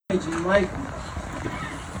And likeness.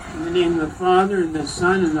 In the name of the Father, and the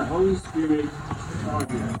Son, and the Holy Spirit.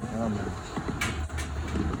 Amen. Amen.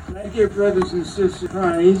 My dear brothers and sisters in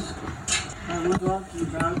Christ, I want to talk to you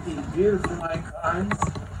about these beautiful icons.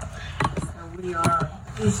 We are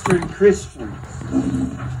Eastern Christians.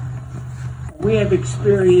 We have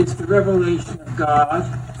experienced the revelation of God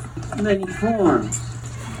in many forms.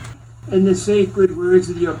 In the sacred words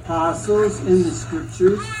of the apostles, in the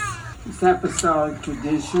scriptures, this apostolic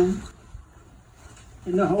tradition,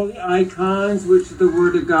 in the holy icons, which are the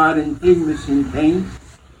Word of God in pigments and paint,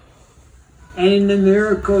 and in the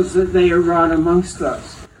miracles that they are wrought amongst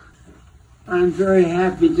us. I'm very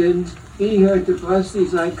happy to be here to bless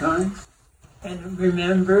these icons, and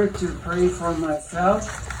remember to pray for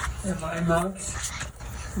myself and my monks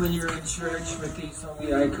when you're in church with these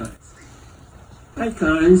holy icons.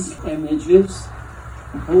 Icons, images,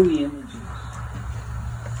 holy images,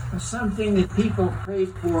 are something that people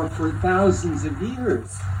prayed for thousands of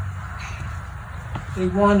years. They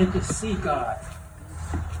wanted to see God.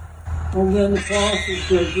 Well, when the apostles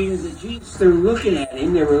said, that Jesus, they were looking at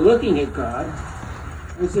him, they were looking at God.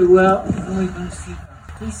 They said, well, how are we going to see God?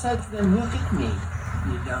 He said to them, look at me,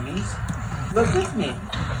 you dummies. Look at me.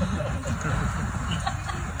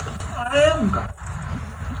 I am God.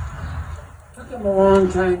 It took them a long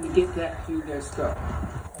time to get that through their skull.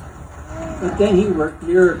 But then he worked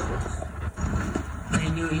miracles. They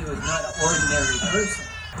knew he was not an ordinary person.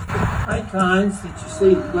 Icons that you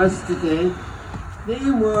see blessed today,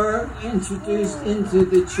 they were introduced into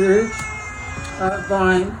the church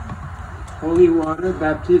by holy water,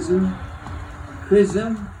 baptism,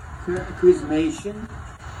 chrismation,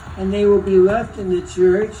 and they will be left in the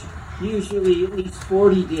church usually at least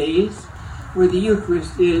 40 days where the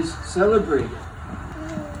Eucharist is celebrated.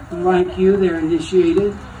 Like you, they're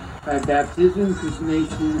initiated by baptism,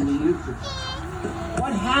 chrismation, and the Eucharist.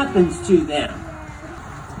 What happens to them?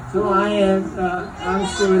 So I'm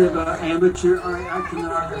sort of an amateur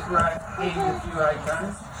iconographer. I painted a few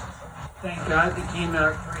icons. Thank God they came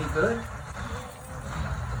out pretty good.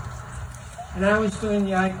 And I was doing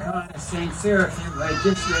the icon of St. Seraphim. I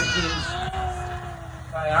just read his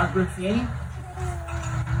biography.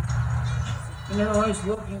 And I'm always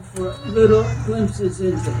looking for little glimpses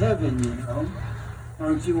into heaven, you know.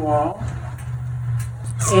 Aren't you all?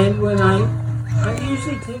 And when I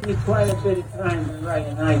usually take me quite a bit of time to write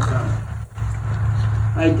an icon.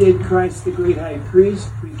 I did Christ the Great High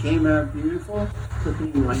Priest. We came out beautiful. Took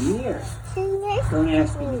me 1 year. Don't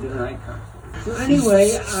ask me to do an icon. So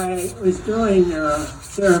anyway, I was doing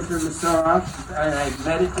Seraphim Masaroff, and I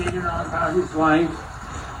meditated on about his life,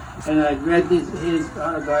 and I'd read his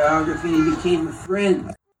autobiography, and he became a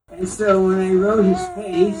friend. And so when I wrote his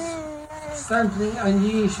face, something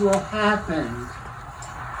unusual happened.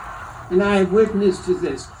 And I have witnessed to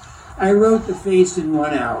this. I wrote the face in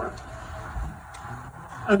 1 hour.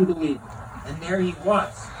 Unbelievable. And there he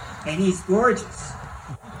was. And he's gorgeous.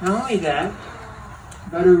 Not only that,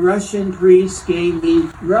 but a Russian priest gave me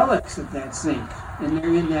relics of that saint. And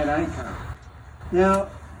they're in that icon. Now,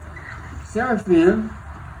 Seraphim,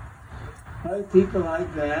 other people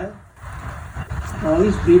like that, all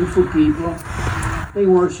these beautiful people, they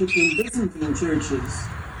worship in Byzantine churches.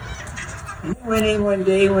 And he went in one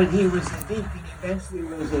day when he was a deacon, eventually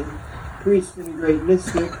was a priest and a great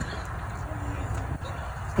mystic.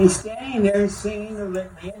 He's standing there singing the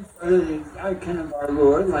litany in front of the icon of our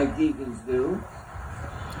Lord, like deacons do.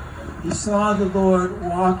 He saw the Lord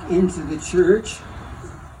walk into the church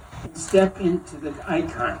and step into the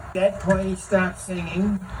icon. At that point, he stopped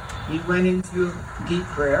singing. He went into deep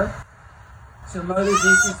prayer. Some other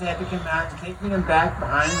deacons had to come out and take him back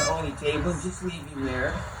behind the holy table and just leave him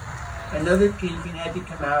there. Another deacon had to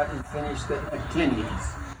come out and finish the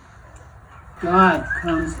Actinians. God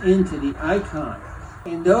comes into the icon.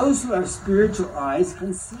 And those who have spiritual eyes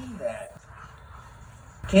can see that,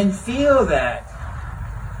 can feel that.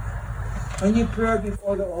 When you pray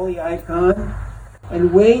before the holy icon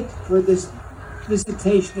and wait for this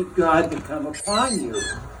visitation of God to come upon you.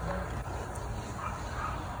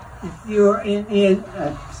 If you're in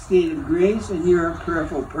a state of grace and you're a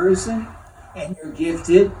prayerful person and you're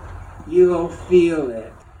gifted, you'll feel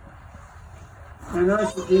it. In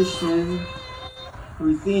our tradition,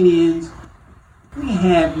 Ruthenians, we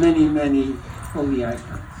have many, many holy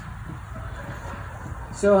icons.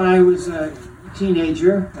 So I was a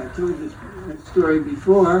teenager, I told this story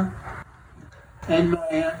before, and my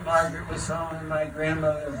Aunt Margaret was home and my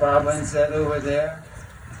grandmother Baba and Zeta were there.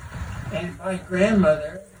 And my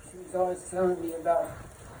grandmother, she was always telling me about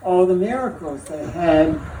all the miracles they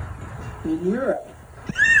had in Europe.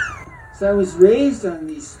 So I was raised on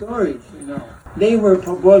these stories, you know. They were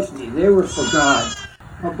pobożni. They were for God.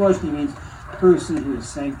 Pobożni means person who is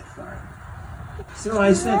sanctified. So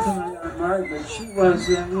I said to my Aunt Margaret, she was,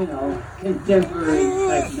 contemporary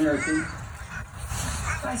type American.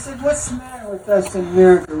 I said, what's the matter with us in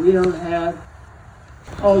America? We don't have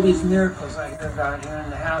all these miracles I hear about here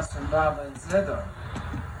in the house from Baba and Zedor.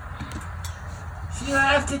 She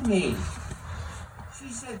laughed at me. She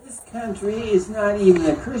said, this country is not even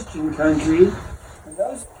a Christian country. And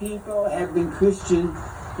those people have been Christian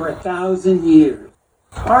for 1,000 years.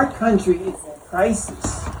 Our country is in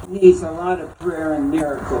crisis. It needs a lot of prayer and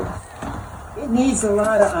miracles. It needs a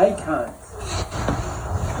lot of icons.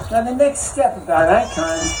 Now the next step about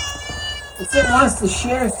icons is it wants to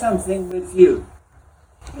share something with you.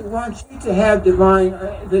 It wants you to have divine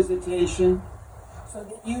visitation so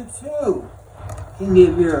that you too can be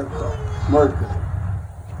a miracle worker.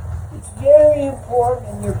 It's very important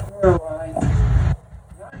in your prayer life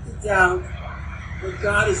not to doubt what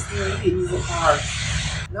God is doing in your heart.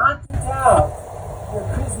 Not to doubt you're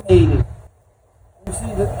chrismated. You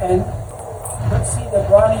see the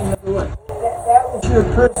body of the Lord. That was your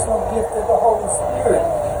personal gift of the Holy Spirit.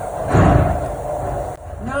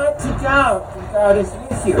 Not to doubt that God is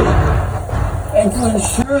with you. And to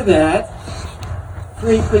ensure that,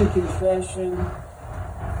 frequent confession,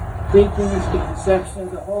 frequent conception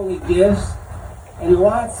of the holy gifts, and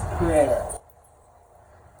lots of prayer.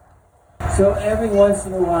 So every once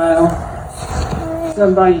in a while,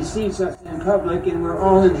 somebody sees us in public and we're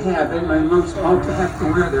all in habit. My monks all have to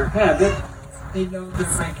wear their habit. They know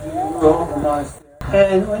they're making a rule of the monastery.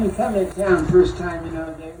 And when you come to town first time,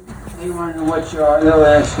 they want to know what you are. They'll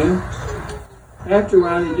ask you. After a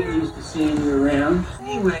while, they get used to seeing you around.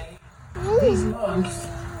 Anyway, these monks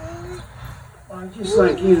are just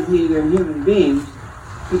like you and me. They're human beings.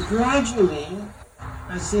 But gradually,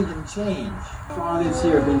 I see them change. Fathers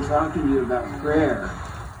here have been talking to you about prayer.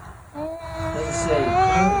 They say,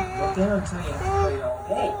 well, they don't tell you how to pray all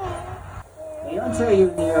day. They don't tell you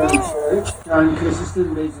in the early church. John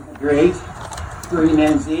Chrysostom, basically great, William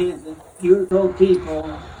Nancy, is that you told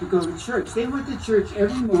people to go to church. They went to church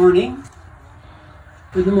every morning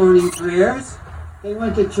for the morning prayers. They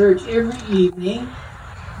went to church every evening,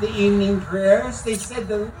 the evening prayers. They said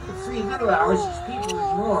the 3 little hours, which people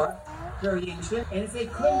ignore, very ancient. And if they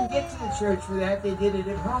couldn't get to the church for that, they did it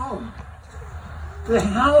at home. The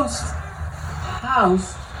house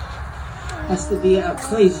has to be a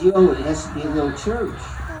ecclesiole. It has to be a little church.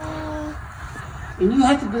 And you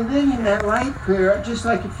have to believe in that light prayer, just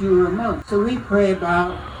like if you were a monk. So we pray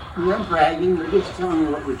about, we're not bragging, we're just telling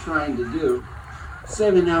you what we're trying to do,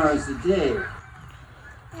 7 hours a day.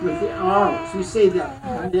 With the hours, we say the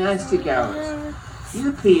monastic hours.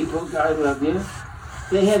 You people, God love you,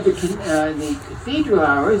 they have the cathedral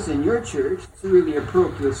hours in your church. It's really a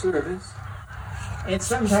parochial service. And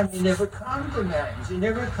sometimes you never come to Mass. You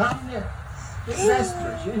never come to the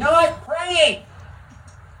Vespers. You're not praying.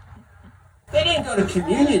 They didn't go to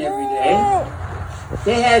communion every day.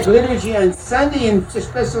 They had liturgy on Sunday and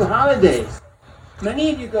special holidays.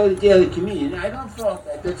 Many of you go to daily communion. I don't fault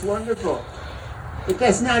that. That's wonderful. But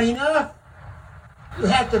that's not enough. You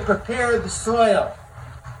have to prepare the soil.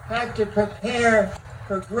 You have to prepare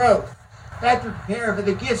for growth. You have to prepare for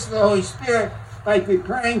the gifts of the Holy Spirit by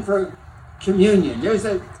preparing for communion. There's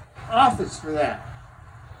an office for that.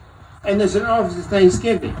 And there's an office of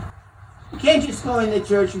Thanksgiving. You can't just go into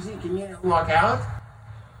church, you see communion, and walk out.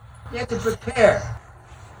 You have to prepare.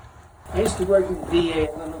 I used to work in the VA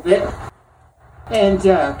a little bit, and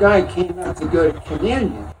a guy came up to go to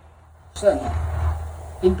communion. So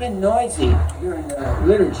he'd been noisy during the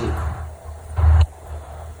liturgy.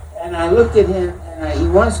 And I looked at him, and he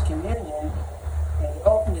wants communion, and he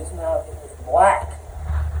opened his mouth, it was black.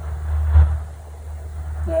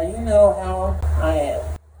 Now you know how I am.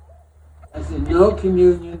 I said, no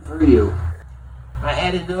communion for you. I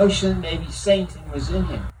had a notion maybe Satan was in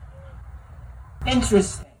him.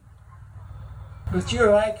 Interesting. But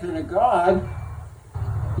you're like kind of God.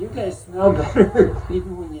 You're going to smell better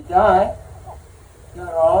even when you die.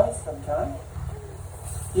 Not always, sometimes.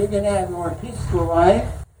 You're going to have a more peaceful life.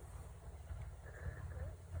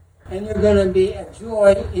 And you're going to be a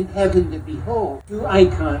joy in heaven to behold. True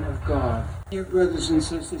icon of God. Dear brothers and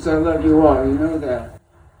sisters, I love you all. You know that.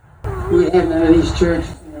 We have none of these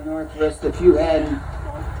churches in the Northwest if you hadn't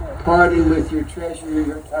parted with your treasure,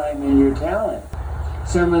 your time, and your talent.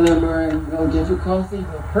 Some of them are in no difficulty,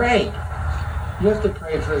 but pray. You have to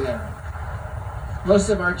pray for them. Most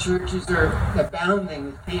of our churches are abounding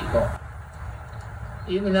with people.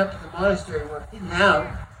 Even up at the monastery we're hidden out,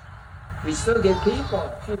 we still get people,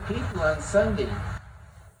 a few people on Sunday.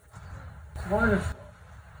 wonderful.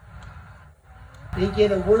 They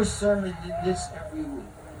get a worse sermon than this every week.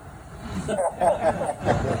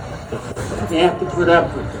 They have to put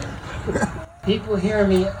up with it. People hear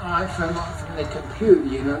me from the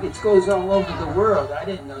computer, It goes all over the world. I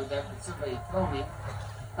didn't know that, but somebody told me.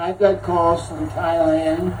 I've got calls from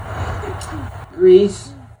Thailand,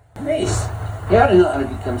 Greece. They ought to know how to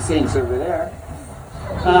become saints over there.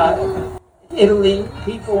 Italy,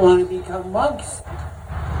 people want to become monks.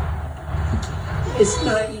 It's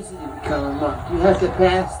not easy to become a monk. You have to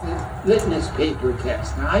pass the litmus paper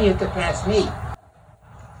test. Now you have to pass me.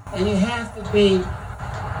 And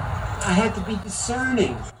I have to be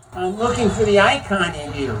discerning. I'm looking for the icon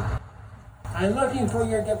in you. I'm looking for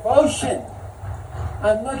your devotion.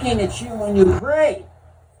 I'm looking at you when you pray.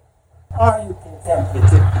 Are you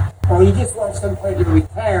contemplative? Or you just want somebody to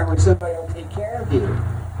retire where somebody will take care of you?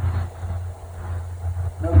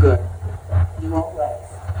 No good. You won't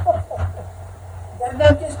last.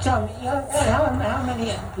 Now just tell me, how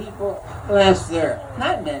many people last there?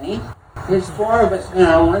 Not many. There's 4 of us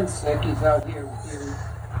now. One's sick. He's out here with you.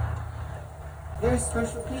 They're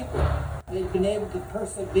special people. They've been able to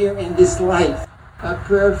persevere in this life of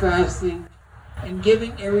prayer, fasting, and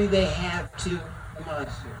giving everything they have to the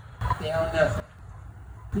monastery. They own nothing.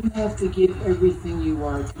 You have to give everything you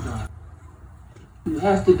are to God. You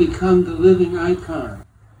have to become the living icon.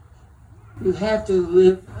 You have to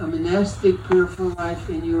live a monastic, prayerful life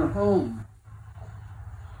in your home.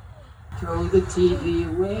 Throw the TV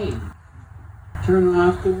away. Turn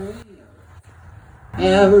off the radio.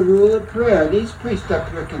 Have a rule of prayer. These priests up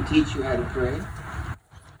here can teach you how to pray.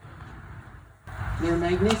 They're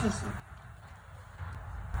magnificent.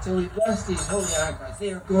 So we bless these holy icons.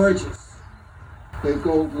 They are gorgeous. They're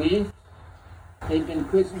gold leaf. They've been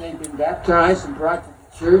christened, they've been baptized and brought to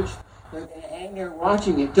the church. They're going to hang there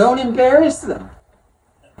watching it. Don't embarrass them.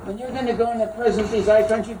 When you're going to go in the presence of these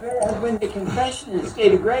icons, you better have win the confession in the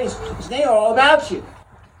state of grace, because they are all about you.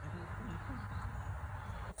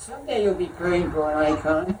 Someday you'll be praying for an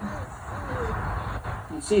icon.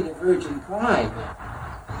 You see the Virgin cry.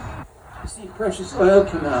 You see precious oil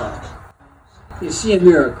come out. You see a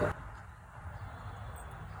miracle.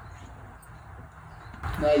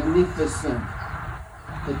 Magnificent.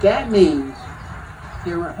 But that means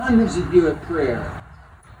there were hundreds of you at prayer.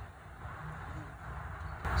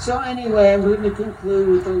 So anyway, I'm going to conclude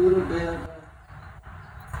with a little bit of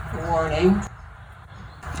a warning.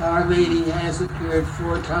 Our Lady has appeared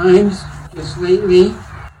 4 times just lately.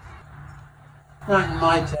 Not in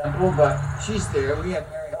my temple, but she's there. We have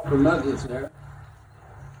Mary Helper Mothers there.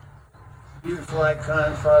 Beautiful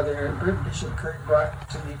icon Father Bishop Kurt brought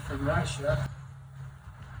to me from Russia.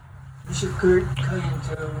 Bishop Kurt came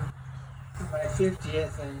to my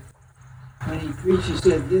 50th, and when he preached, he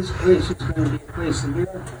said, this place is going to be a place of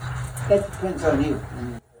miracles. That depends on you.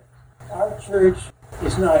 Our church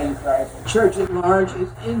is not in Christ. The church at large is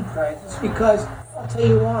in Christ. It's because, I'll tell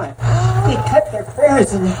you why, they cut their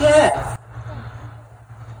prayers in half.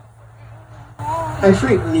 I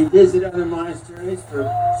frequently visit other monasteries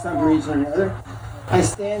for some reason or another. I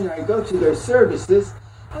stand there, I go to their services,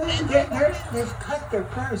 and they've cut their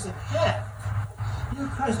prayers in half. You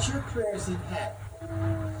cut your prayers in half.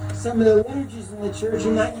 Some of the liturgies in the church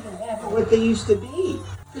are not even half of what they used to be.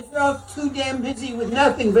 Because they're all too damn busy with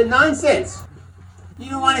nothing but nonsense. You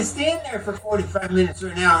don't want to stand there for 45 minutes or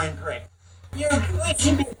an hour and pray. We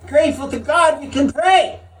should be grateful to God we can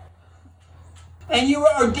pray. And you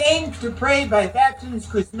are ordained to pray by baptism,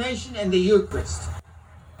 chrismation, and the Eucharist.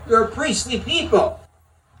 You're a priestly people.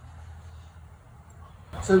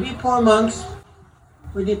 So we poor monks,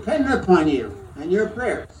 we're dependent upon you and your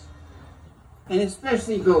prayers. And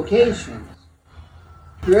especially vocations.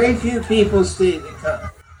 Very few people stay to come.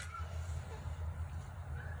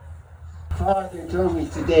 Father told me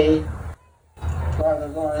today, Father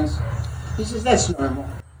Lawrence, he says, that's normal.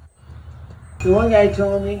 The one guy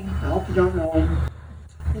told me, I hope you don't know him,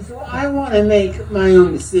 he said, well, I want to make my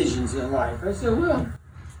own decisions in life. I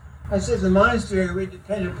said, the monastery, we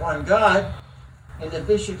depend upon God, and the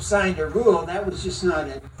bishop signed a rule. That was just not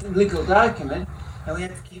a legal document, and we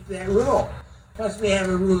have to keep that rule. Plus, we have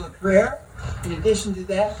a rule of prayer. In addition to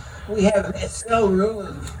that, we have a cell rule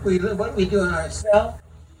of what we do in our cell,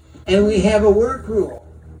 and we have a work rule.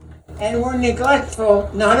 And we're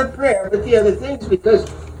neglectful, not of prayer, but the other things, because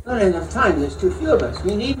we don't have enough time. There's too few of us.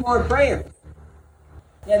 We need more prayers.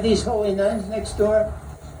 You have these holy nuns next door.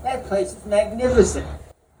 That place is magnificent.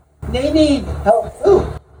 They need help too.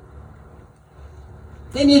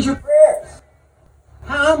 They need your prayers.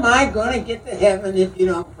 How am I going to get to heaven if you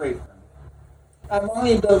don't pray for me? I've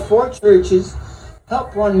only built 4 churches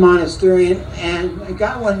help one monastery, and I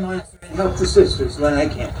got one monastery and help the sisters when I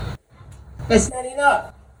can. That's not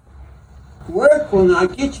enough. Work will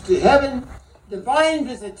not get you to heaven. Divine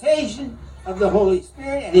visitation of the Holy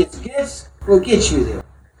Spirit and His gifts will get you there.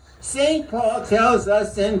 St. Paul tells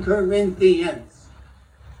us in Corinthians,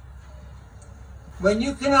 when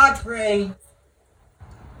you cannot pray,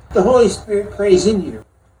 the Holy Spirit prays in you.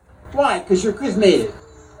 Why? Because you're charismatic.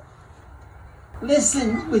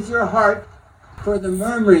 Listen with your heart for the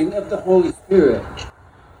murmuring of the Holy Spirit.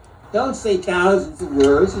 Don't say thousands of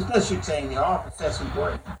words, unless you're saying the office. That's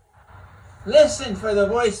important. Listen for the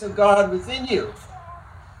voice of God within you.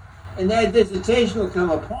 And that visitation will come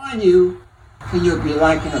upon you, and you'll be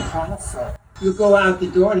like an apostle. You'll go out the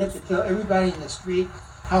door and have to tell everybody in the street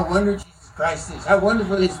how wonderful Jesus Christ is, how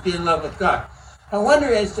wonderful it is to be in love with God, how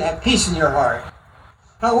wonderful it is to have peace in your heart,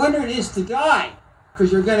 how wonderful it is to die,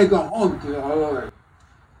 because you're going to go home to the Lord.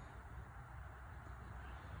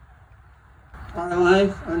 Our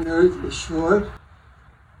life on earth is short.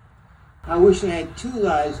 I wish I had 2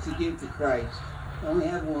 lives to give to Christ. I only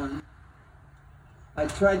have one. I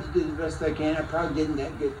tried to do the best I can. I probably didn't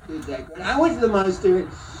do that good. I went to the monastery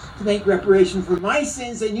to make reparation for my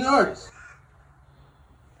sins and yours.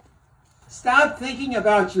 Stop thinking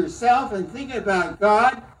about yourself and think about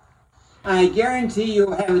God. I guarantee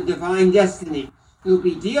you'll have a divine destiny. You'll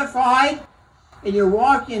be deified, and you'll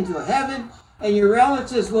walk into heaven, and your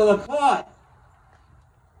relatives will applaud.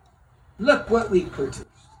 Look what we produced.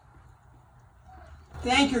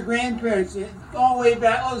 Thank your grandparents. All the way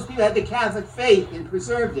back, all those people had the Catholic faith and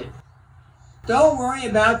preserved it. Don't worry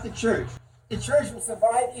about the church. The church will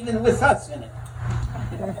survive even with us in it.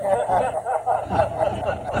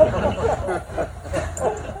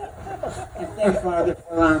 I thank Father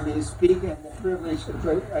for allowing me to speak and the privilege to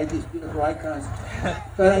write these beautiful icons.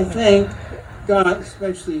 But I thank God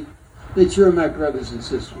especially that you're my brothers and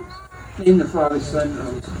sisters. In the Father, Son, and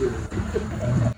Holy Spirit.